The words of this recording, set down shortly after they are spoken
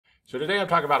So today I'm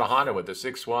talking about a Honda with the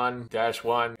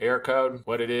 61-1 error code,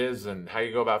 what it is and how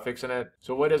you go about fixing it.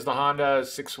 So what is the Honda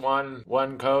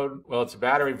 611 code? Well, it's a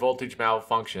battery voltage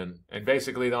malfunction. And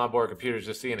basically the onboard computer is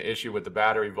just seeing an issue with the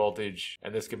battery voltage,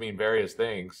 and this could mean various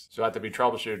things. So I have to be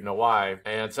troubleshooted to know why.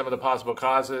 And some of the possible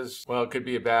causes, well, it could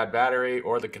be a bad battery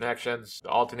or the connections. The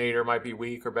alternator might be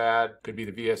weak or bad. Could be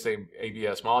the VSA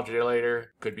ABS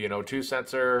Modulator. Could be an O2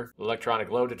 sensor,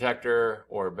 electronic load detector,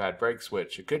 or a bad brake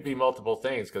switch. It could be multiple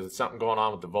things because it's something going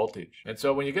on with the voltage. And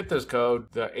so when you get this code,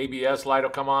 the ABS light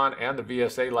will come on and the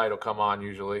VSA light will come on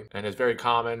usually. And it's very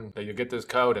common that you get this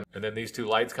code and then these two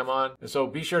lights come on. And so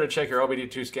be sure to check your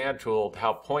OBD2 scan tool to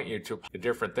help point you to the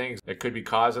different things that could be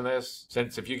causing this.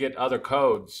 Since if you get other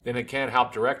codes, then it can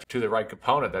help direct you to the right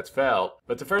component that's failed.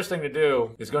 But the first thing to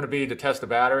do is going to be to test the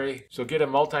battery. So get a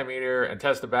multimeter and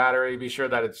test the battery. Be sure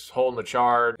that it's holding the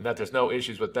charge and that there's no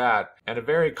issues with that. And a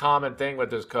very common thing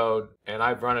with this code, and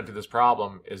I've run into this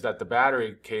problem, is that the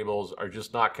battery cables are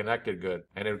just not connected good.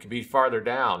 And it can be farther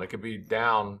down. It could be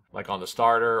down like on the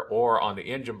starter or on the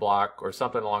engine block or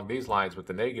something along these lines with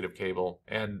the negative cable.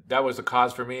 And that was the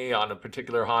cause for me on a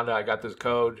particular Honda. I got this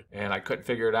code and I couldn't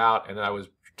figure it out, and then I was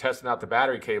testing out the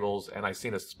battery cables and I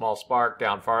seen a small spark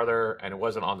down farther and it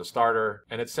wasn't on the starter,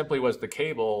 and it simply was the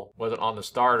cable wasn't on the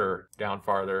starter down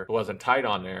farther. It wasn't tight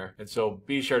on there. And so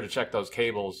be sure to check those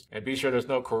cables and be sure there's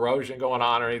no corrosion going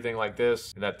on or anything like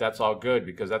this, and that's all good,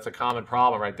 because that's a common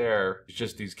problem right there. It's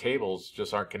just these cables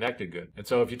just aren't connected good. And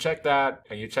so if you check that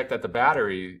and you check that the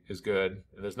battery is good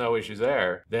and there's no issues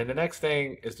there, then the next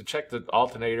thing is to check the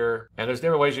alternator. And there's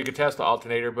different ways you can test the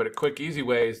alternator, but a quick easy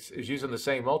way is using the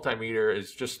same multimeter.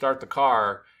 Is just start the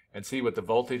car and see what the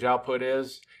voltage output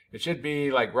is. It should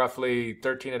be like roughly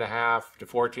 13.5 to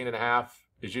 14.5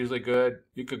 is usually good.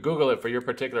 You could Google it for your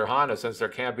particular Honda, since there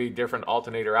can be different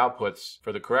alternator outputs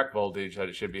for the correct voltage that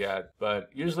it should be at. But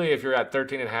usually if you're at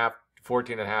 13.5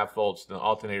 14.5 volts, then the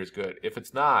alternator is good. If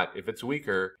it's not, if it's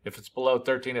weaker, if it's below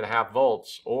 13.5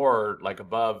 volts or like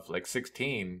above like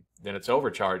 16, then it's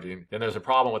overcharging. Then there's a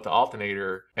problem with the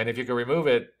alternator. And if you can remove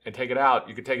it and take it out,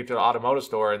 you can take it to the automotive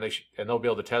store and they'll be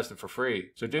able to test it for free.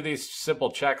 So do these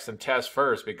simple checks and tests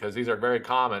first, because these are very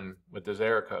common with this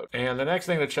error code. And the next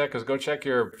thing to check is go check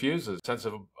your fuses, since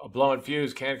a blown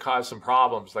fuse can cause some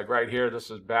problems. Like right here,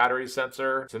 this is battery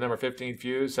sensor. It's a number 15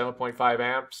 fuse, 7.5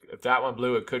 amps. If that one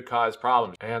blew, it could cause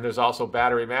problems. And there's also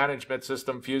battery management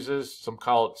system fuses,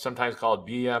 sometimes called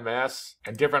BMS.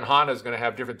 And different Hondas is going to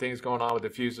have different things going on with the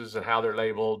fuses and how they're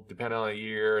labeled depending on the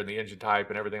year and the engine type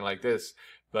and everything like this.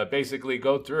 But basically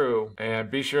go through and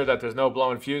be sure that there's no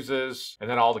blown fuses and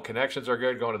then all the connections are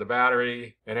good going to the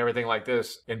battery and everything like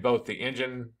this in both the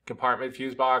engine compartment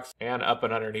fuse box and up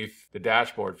and underneath the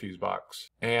dashboard fuse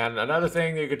box. And another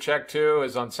thing you could check too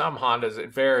is on some Hondas,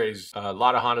 it varies. A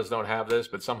lot of Hondas don't have this,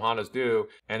 but some Hondas do.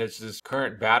 And it's this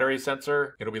current battery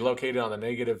sensor. It'll be located on the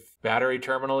negative battery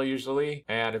terminal usually.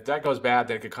 And if that goes bad,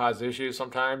 then it could cause issues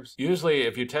sometimes. Usually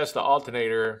if you test the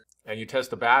alternator and you test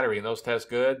the battery and those test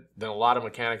good, then a lot of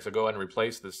mechanics will go ahead and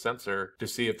replace this sensor to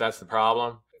see if that's the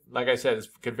problem. Like I said, it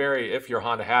could vary if your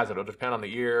Honda has it. It'll depend on the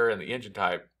year and the engine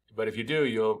type. But if you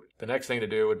do, the next thing to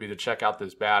do would be to check out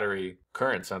this battery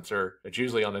current sensor. It's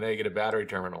usually on the negative battery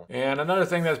terminal. And another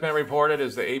thing that's been reported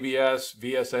is the ABS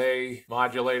VSA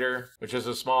Modulator, which is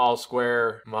a small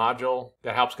square module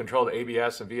that helps control the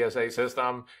ABS and VSA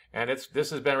system. And this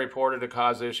has been reported to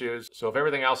cause issues. So if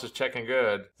everything else is checking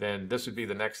good, then this would be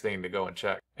the next thing to go and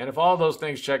check. And if all those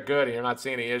things check good and you're not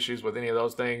seeing any issues with any of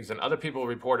those things, then other people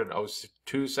reported an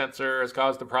O2 sensor has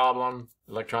caused the problem,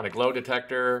 electronic load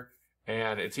detector,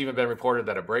 and it's even been reported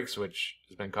that a brake switch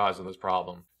has been causing this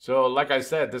problem. So like I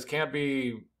said, this can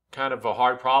be kind of a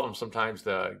hard problem sometimes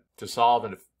to solve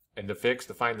and to fix,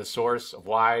 to find the source of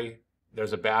why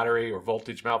there's a battery or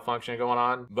voltage malfunction going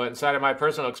on. But inside of my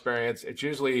personal experience, it's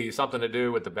usually something to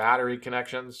do with the battery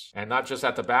connections, and not just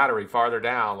at the battery, farther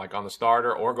down, like on the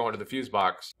starter or going to the fuse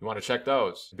box. You want to check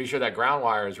those. Be sure that ground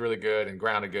wire is really good and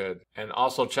grounded good. And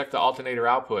also check the alternator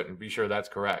output and be sure that's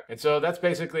correct. And so that's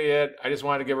basically it. I just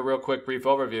wanted to give a real quick brief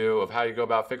overview of how you go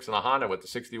about fixing a Honda with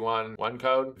the 61-1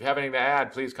 code. If you have anything to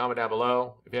add, please comment down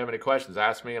below. If you have any questions,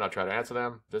 ask me and I'll try to answer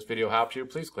them. If this video helped you,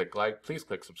 please click like, please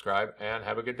click subscribe, and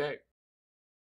have a good day.